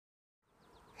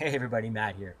Hey everybody,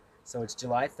 Matt here. So it's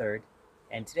July 3rd,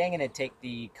 and today I'm going to take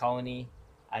the colony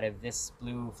out of this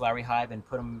blue flowery hive and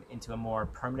put them into a more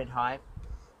permanent hive,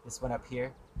 this one up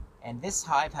here. And this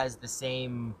hive has the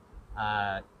same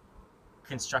uh,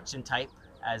 construction type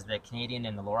as the Canadian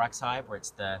and the Lorax hive, where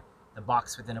it's the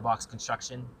box within a box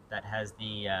construction that has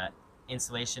the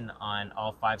insulation on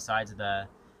all 5 sides of the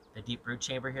deep brood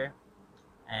chamber here.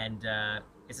 And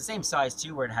it's the same size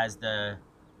too, where it has the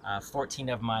 14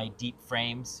 of my deep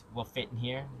frames will fit in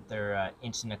here. They're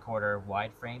 1.25 inch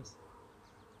wide frames.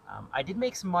 I did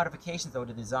make some modifications though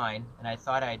to design, and I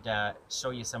thought I'd show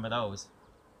you some of those.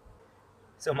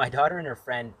 So my daughter and her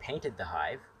friend painted the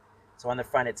hive. So on the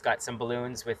front it's got some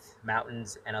balloons with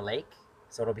mountains and a lake,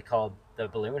 so it'll be called the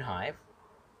balloon hive.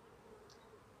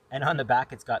 And on the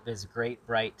back it's got this great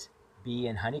bright bee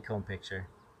and honeycomb picture.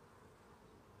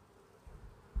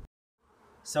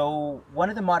 So one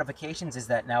of the modifications is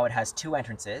that now it has 2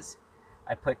 entrances.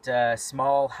 I put a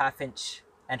small 1/2 inch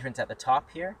entrance at the top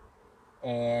here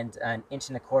and an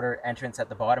 1.25 inch entrance at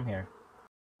the bottom here.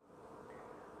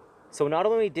 So not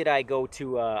only did I go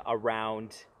to a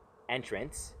round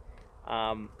entrance,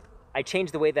 I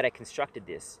changed the way that I constructed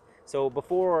this. So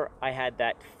before I had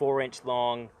that 4-inch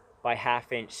long by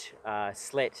 1/2 inch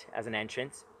slit as an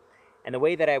entrance. And the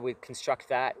way that I would construct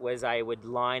that was I would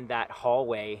line that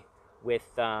hallway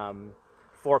with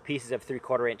 4 pieces of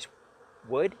 3/4 inch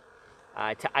wood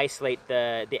to isolate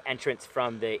the entrance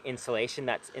from the insulation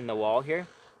that's in the wall here.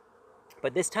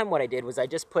 But this time what I did was I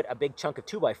just put a big chunk of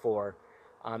 2x4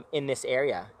 in this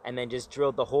area and then just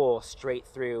drilled the hole straight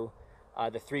through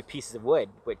the 3 pieces of wood,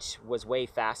 which was way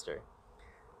faster.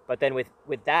 But then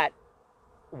with that,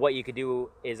 what you could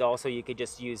do is also you could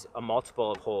just use a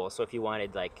multiple of holes. So if you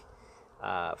wanted like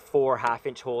 4 1/2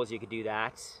 inch holes, you could do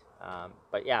that.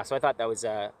 But yeah, so I thought that was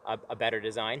a better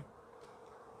design.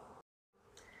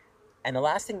 And the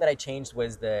last thing that I changed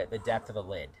was the depth of the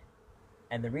lid.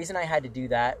 And the reason I had to do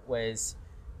that was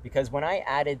because when I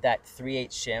added that 3/8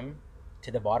 shim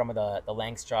to the bottom of the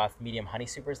Langstroth medium honey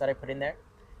supers that I put in there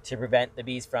to prevent the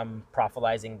bees from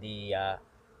prophylaxing the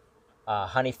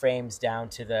honey frames down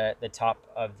to the top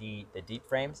of the deep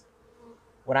frames.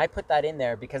 When I put that in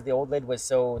there, because the old lid was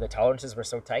the tolerances were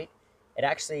so tight, it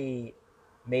actually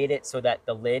made it so that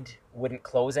the lid wouldn't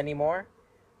close anymore.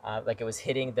 Like it was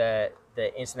hitting the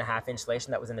 1.5 inch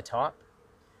insulation that was in the top.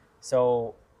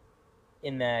 So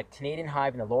in the Canadian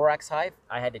hive and the Lorax hive,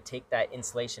 I had to take that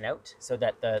insulation out so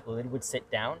that the lid would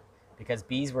sit down because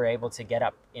bees were able to get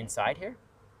up inside here.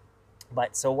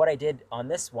 But so what I did on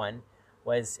this one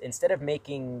was instead of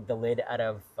making the lid out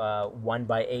of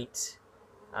 1x8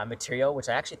 material, which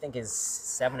I actually think is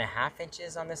 7.5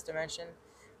 inches on this dimension,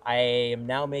 I am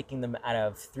now making them out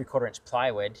of 3/4 inch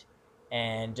plywood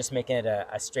and just making it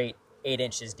a straight 8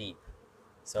 inches deep.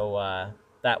 So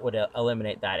that would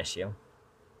eliminate that issue.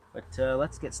 But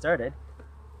let's get started.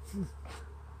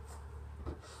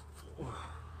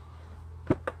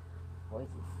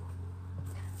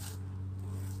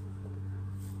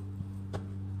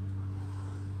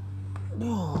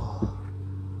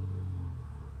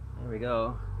 There we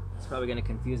go. It's probably going to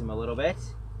confuse them a little bit.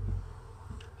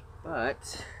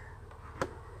 But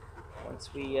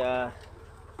once we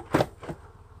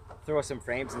throw some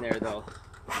frames in there, they'll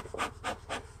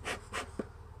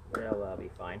be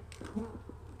fine.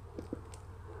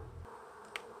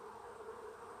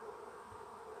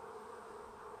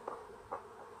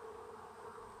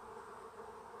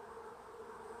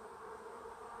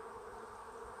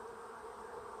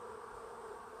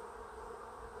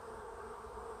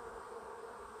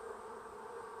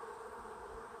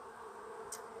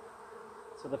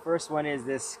 So the first one is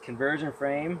this conversion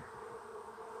frame,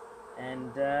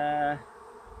 and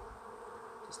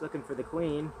just looking for the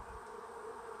queen.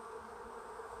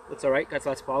 Looks all right, got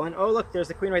lots of pollen. Oh look, there's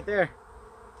the queen right there.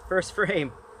 First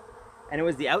frame. And it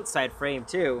was the outside frame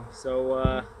too, so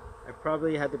I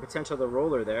probably had the potential to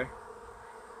roll her there.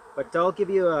 But I'll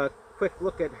give you a quick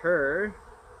look at her.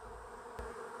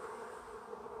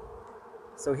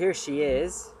 So here she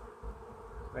is,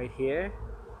 right here.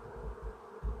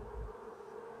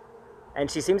 And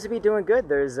she seems to be doing good.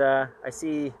 There's, I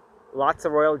see lots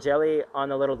of royal jelly on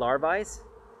the little larvae,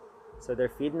 so they're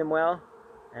feeding them well.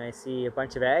 And I see a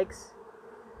bunch of eggs.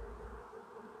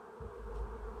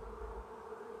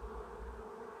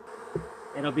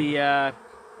 It'll be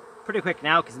pretty quick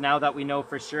now, because now that we know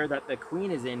for sure that the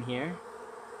queen is in here.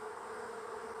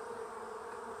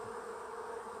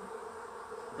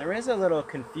 There is a little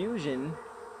confusion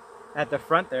at the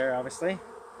front there, obviously.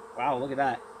 Wow, look at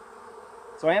that.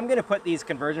 So I am going to put these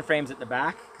conversion frames at the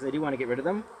back because I do want to get rid of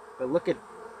them. But look at,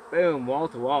 boom, wall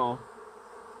to wall.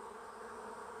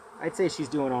 I'd say she's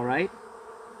doing all right.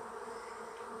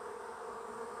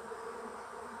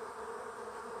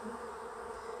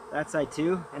 That side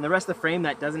too. And the rest of the frame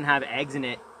that doesn't have eggs in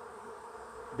it,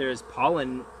 there's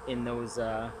pollen in those,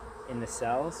 in the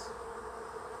cells.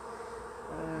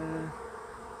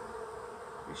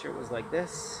 Pretty sure it was like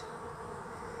this.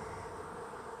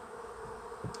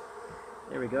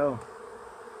 There we go.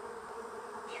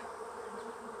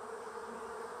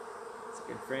 It's a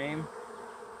good frame.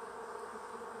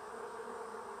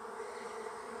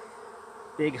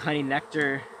 Big honey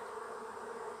nectar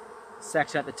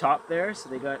section at the top there, so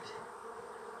they got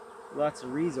lots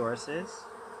of resources.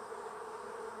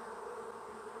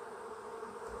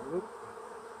 Oop.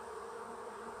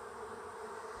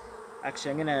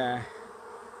 Actually, I'm gonna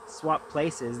swap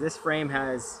places. This frame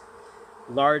has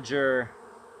larger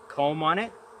comb on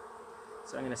it,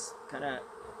 so I'm gonna kind of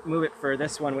move it for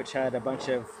this one, which had a bunch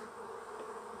of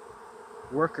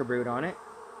worker brood on it,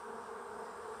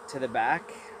 to the back.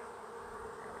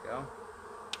 There we go.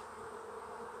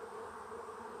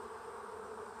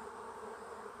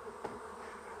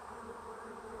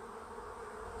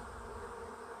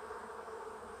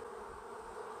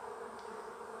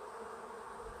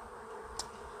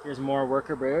 Here's more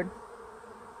worker brood.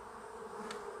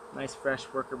 Nice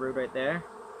fresh worker brood right there.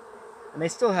 And they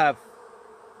still have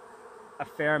a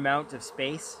fair amount of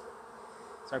space,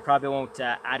 so I probably won't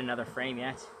add another frame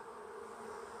yet.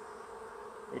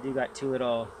 They do got two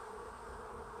little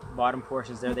bottom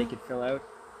portions there they could fill out.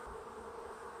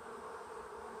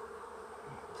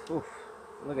 Oof,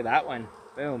 look at that one.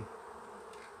 Boom.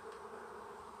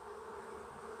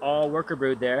 All worker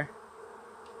brood there.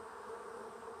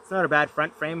 It's not a bad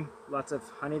front frame. Lots of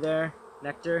honey there,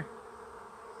 nectar.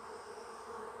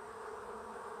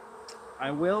 I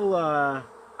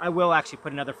will actually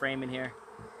put another frame in here,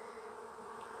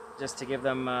 just to give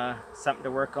them something to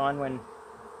work on when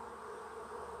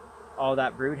all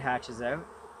that brood hatches out.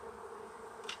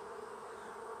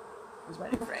 Here's my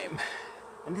new frame.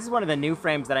 And this is one of the new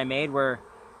frames that I made, where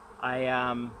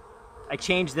I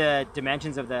changed the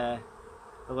dimensions of the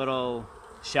little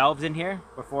shelves in here.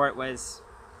 Before it was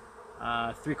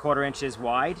 3/4 inches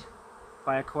wide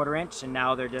by 1/4 inch, and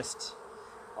now they're just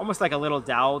almost like a little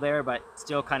dowel there, but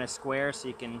still kind of square, so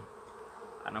you can,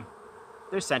 I don't know,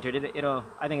 they're centered.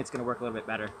 I think it's going to work a little bit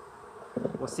better.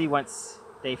 We'll see once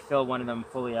they fill one of them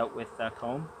fully out with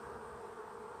comb.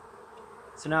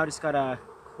 So now I just got to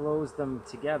close them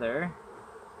together.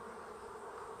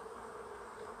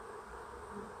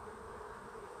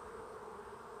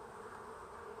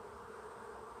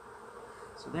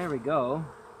 So there we go.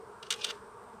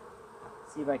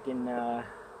 See if I can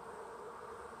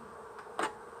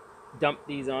dump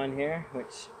these on here,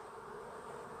 which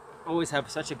always have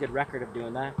such a good record of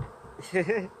doing that.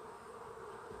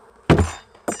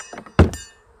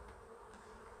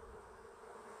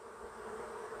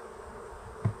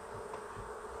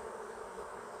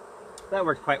 That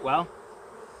worked quite well.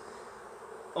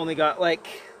 Only got like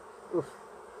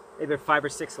maybe 5 or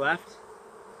 6 left.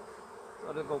 So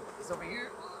I'll go put this over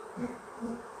here.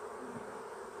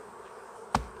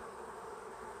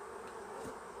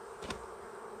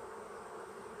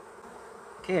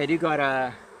 Okay, I do got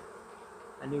a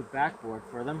new backboard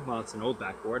for them. Well, it's an old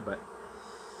backboard, but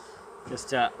just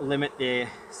to limit the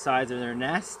size of their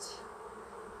nest.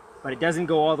 But it doesn't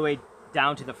go all the way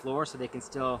down to the floor, so they can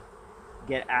still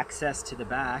get access to the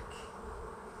back.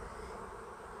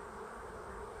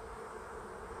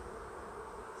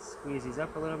 Squeeze these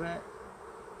up a little bit.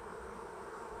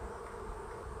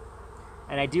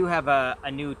 And I do have a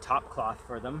new top cloth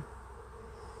for them.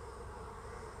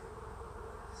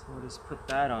 So we'll just put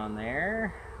that on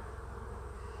there.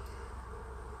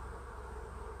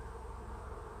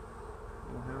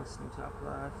 New house, new top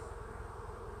cloth.